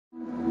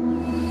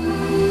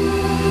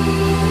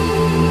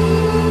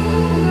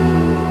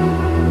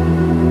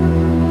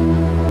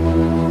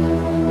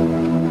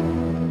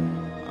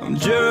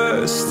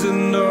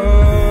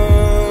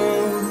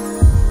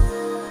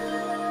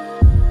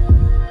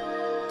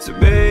to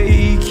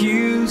make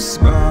you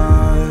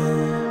smile,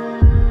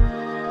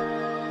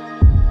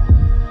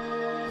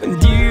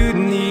 and you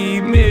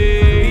need me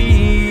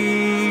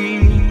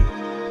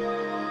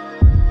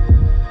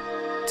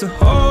to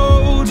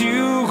hold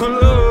you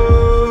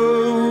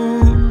close,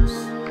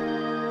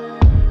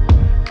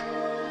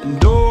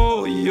 and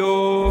all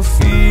your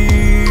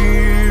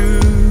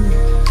fears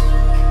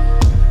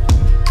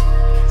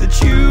that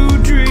you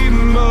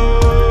dream of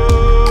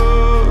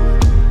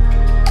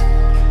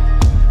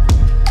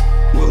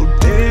will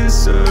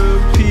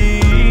disappear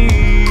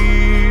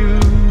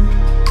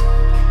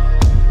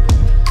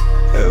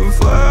and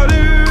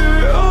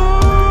flutter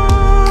on.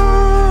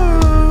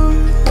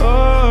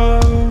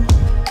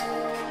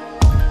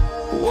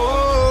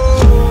 Whoa,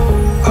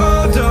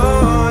 hold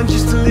on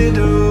just a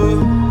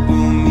little.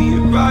 We'll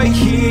meet right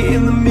here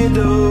in the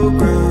middle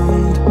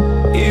ground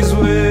is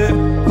where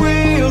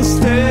we'll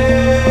stand.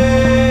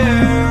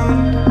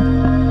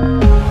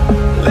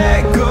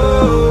 Let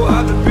go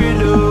of the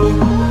riddle,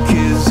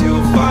 'cause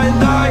you'll find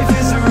life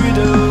is a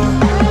riddle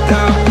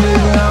that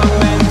we're not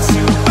meant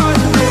to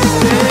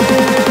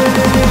understand.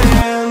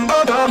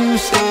 But I'm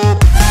so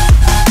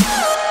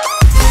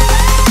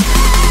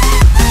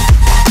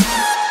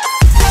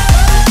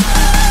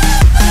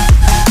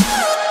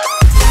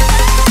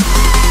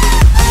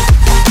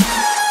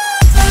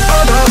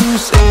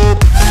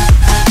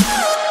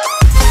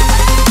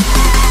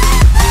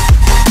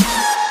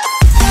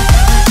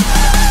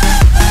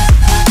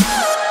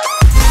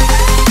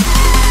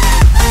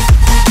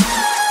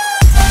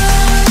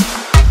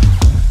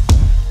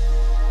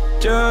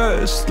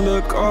just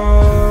look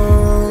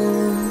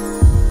on,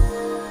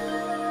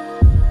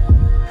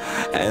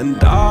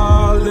 and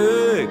I'll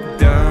look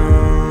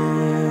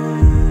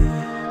down,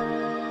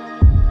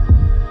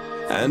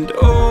 and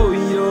all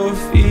your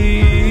fears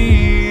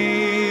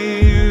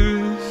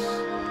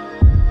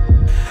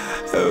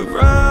have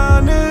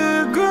run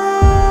aground.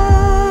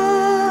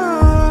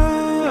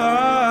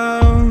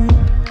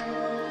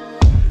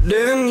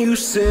 Then you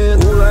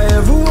said, all I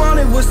ever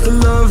wanted was to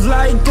love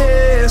like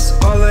this.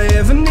 All I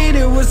ever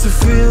needed was to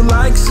feel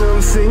like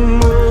something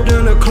more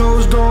than a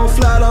closed door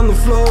flat on the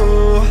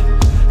floor.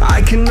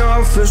 I can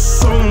offer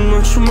so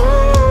much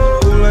more.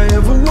 All I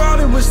ever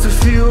wanted was to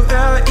feel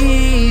at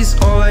ease.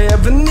 All I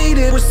ever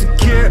needed was to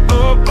get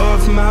up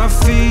off my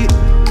feet.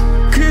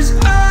 'Cause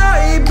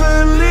I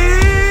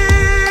believe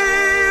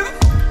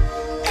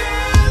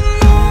in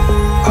love.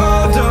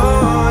 Hold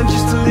on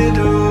just a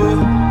little.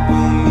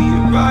 We'll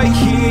meet right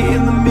here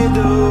in the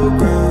middle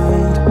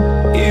ground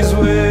is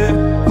where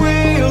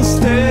we'll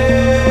stand.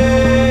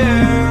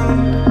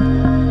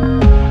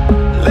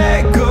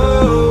 Let go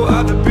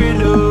of the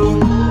riddle,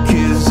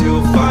 'cause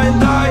you'll find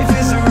life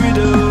is a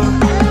riddle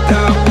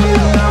that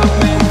we're not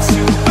meant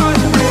to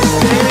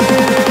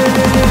understand.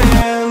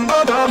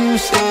 But I'm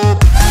so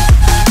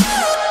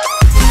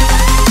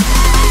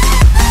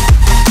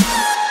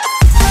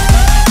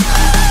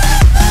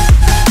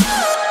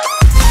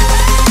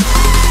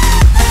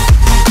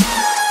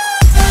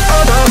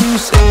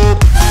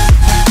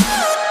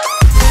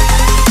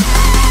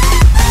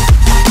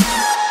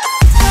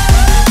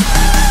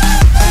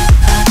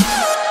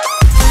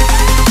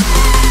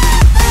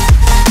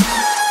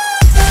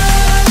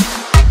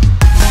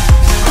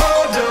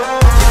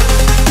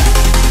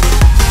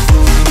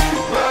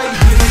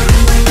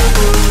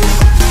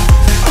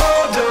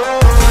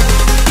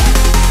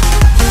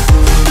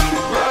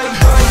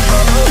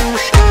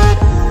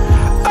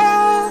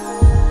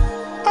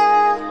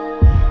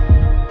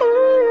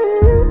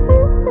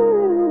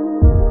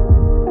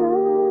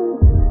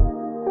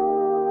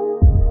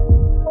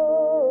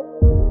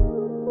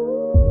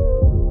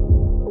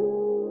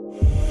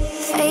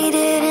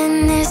faded in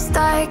this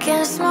dark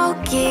and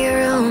smoky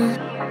room.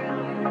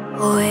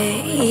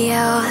 Way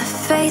out,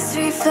 face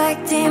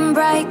reflecting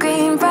bright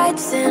green,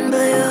 brights and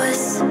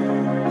blues.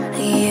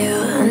 You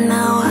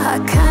know I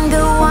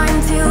kinda want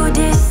to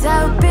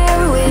disappear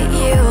with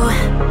you,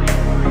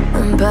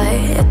 but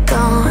I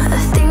don't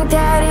think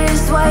that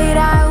is what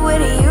I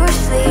would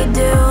usually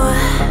do.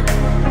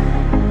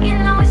 You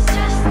know it's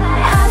just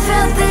like I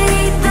felt the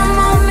heat the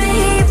moment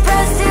he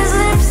pressed his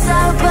lips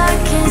up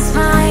against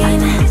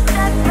mine.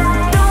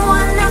 Don't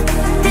wanna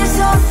put this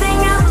whole thing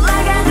out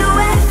like I do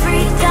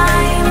every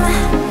time.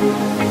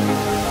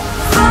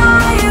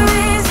 Fire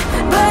is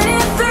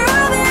burning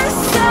through this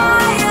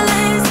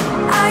silence.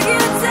 I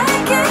can't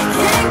take it,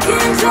 can't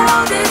control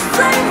this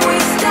flame we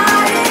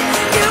started.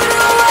 You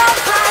know I'm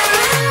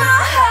fire in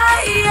my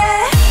heart, yeah.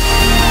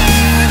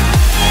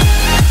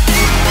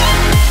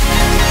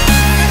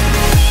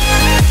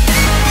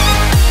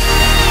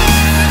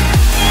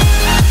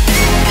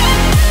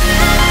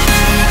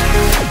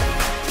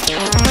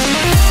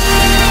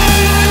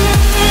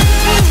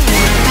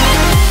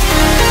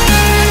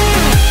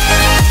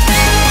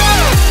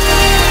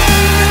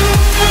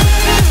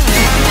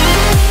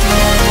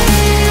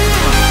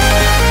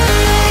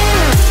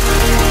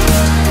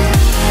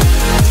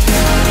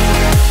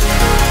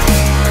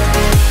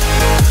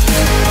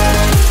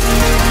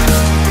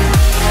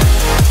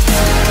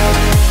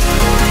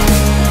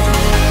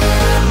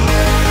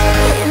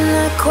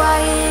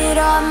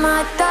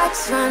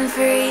 thoughts run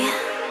free.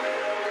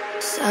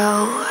 So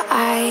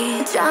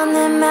I drown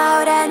them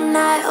out at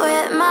night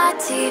with my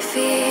TV.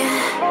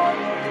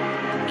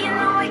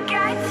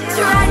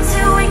 Try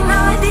to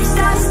ignore these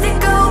thoughts that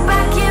go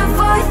back and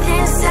forth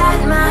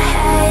inside my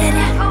head.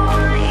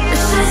 I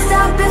should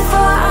stop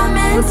before I'm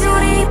in too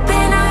deep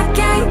and I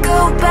can't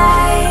go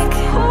back.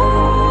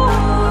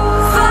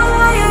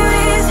 Fire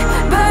is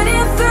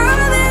burning through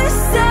this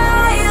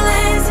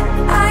silence.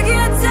 I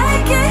can't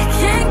take it,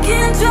 can't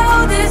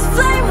control this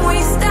flame we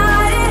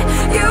started.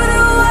 You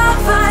the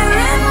wildfire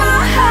in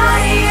my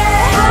heart,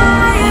 yeah.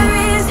 Fire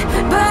is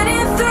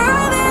burning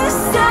through this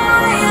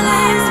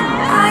silence.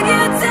 I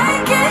can't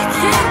take it,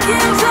 can't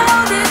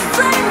control this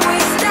flame we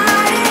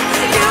started.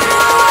 You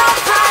the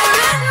wildfire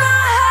in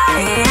my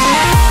heart,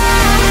 yeah.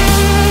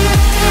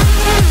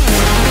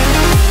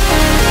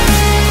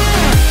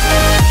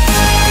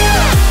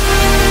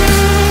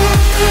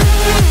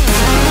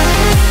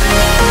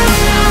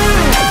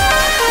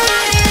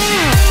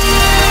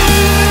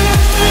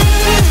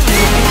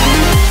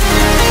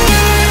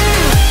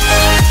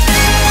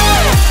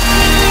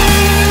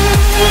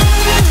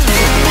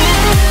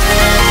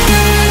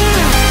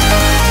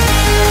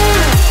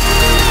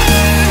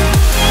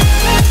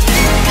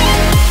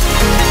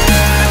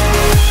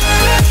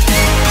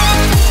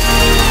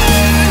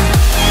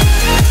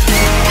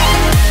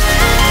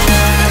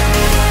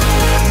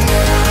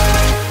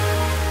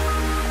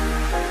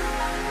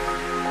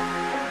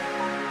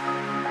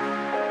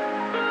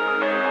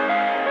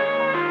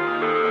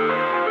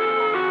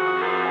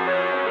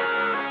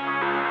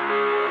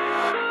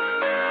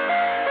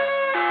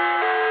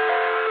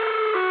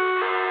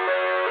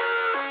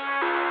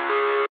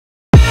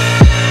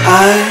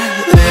 I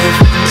live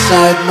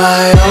inside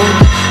my own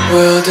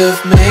world of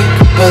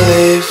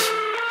make-believe.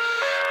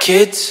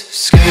 Kids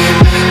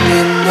screaming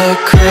in the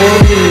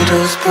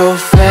cradles,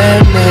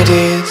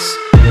 profanities.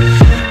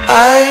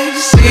 I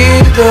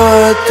see the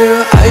world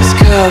through ice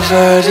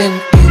covered in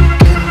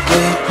ink and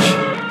bleach.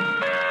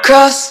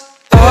 Cross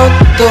out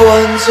the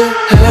ones who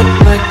heard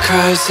my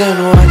cries and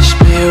watched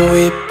me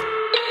weep.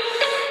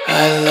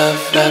 I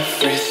love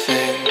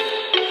everything.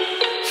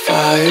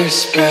 Fire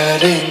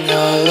spreading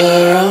all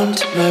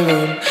around my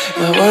room.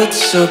 My world's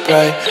so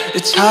bright,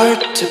 it's hard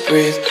to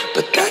breathe,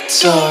 but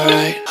that's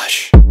alright.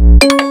 Hush.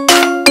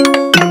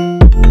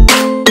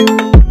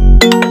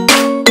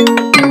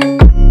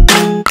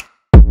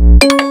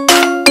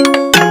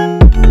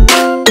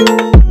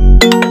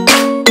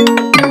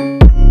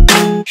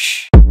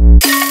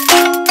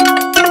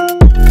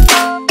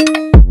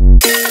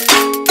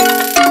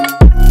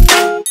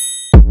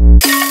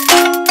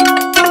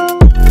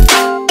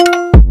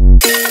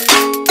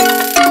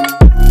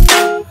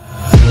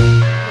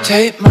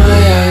 Take my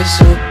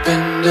eyes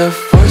open to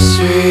force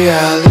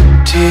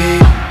reality.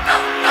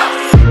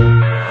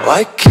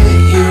 Why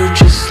can't you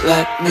just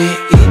let me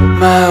eat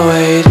my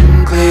weight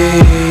in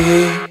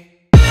glee?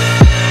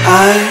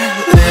 I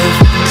live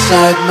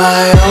inside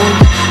my own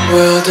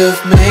world of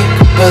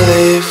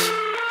make-believe.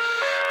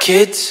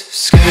 Kids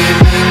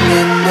screaming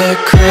in their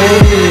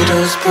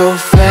cradles,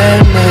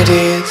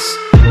 profanities.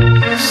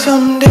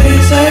 Some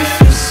days I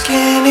feel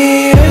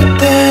skinnier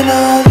than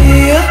all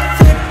the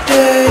other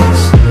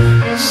days.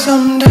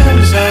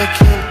 Sometimes I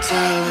can't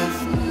tell if